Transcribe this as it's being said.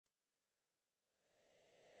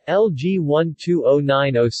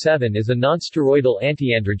LG-120907 is a nonsteroidal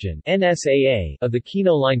antiandrogen (NSAA) of the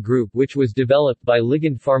quinoline group which was developed by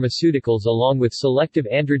Ligand Pharmaceuticals along with selective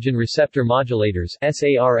androgen receptor modulators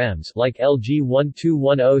 (SARMs) like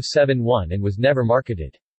LG-121071 and was never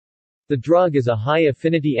marketed. The drug is a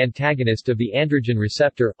high-affinity antagonist of the androgen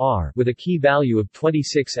receptor, R, with a key value of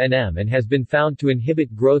 26 nm and has been found to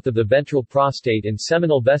inhibit growth of the ventral prostate and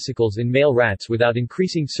seminal vesicles in male rats without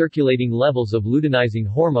increasing circulating levels of luteinizing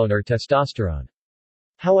hormone or testosterone.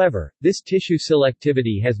 However, this tissue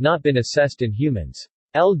selectivity has not been assessed in humans.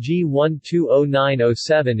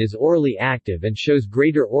 LG-120907 is orally active and shows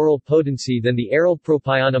greater oral potency than the aryl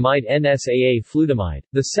propionamide NSAA flutamide.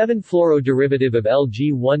 The 7-fluoroderivative of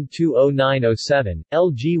LG-120907,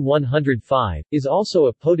 LG-105, is also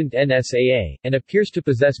a potent NSAA, and appears to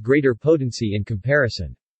possess greater potency in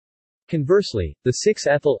comparison. Conversely, the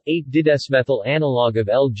 6-ethyl, 8-didesmethyl analog of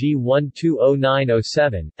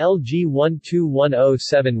LG-120907,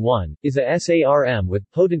 LG-121071, is a SARM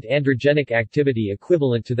with potent androgenic activity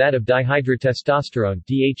equivalent to that of dihydrotestosterone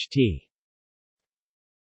 (DHT).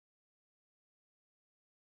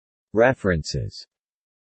 References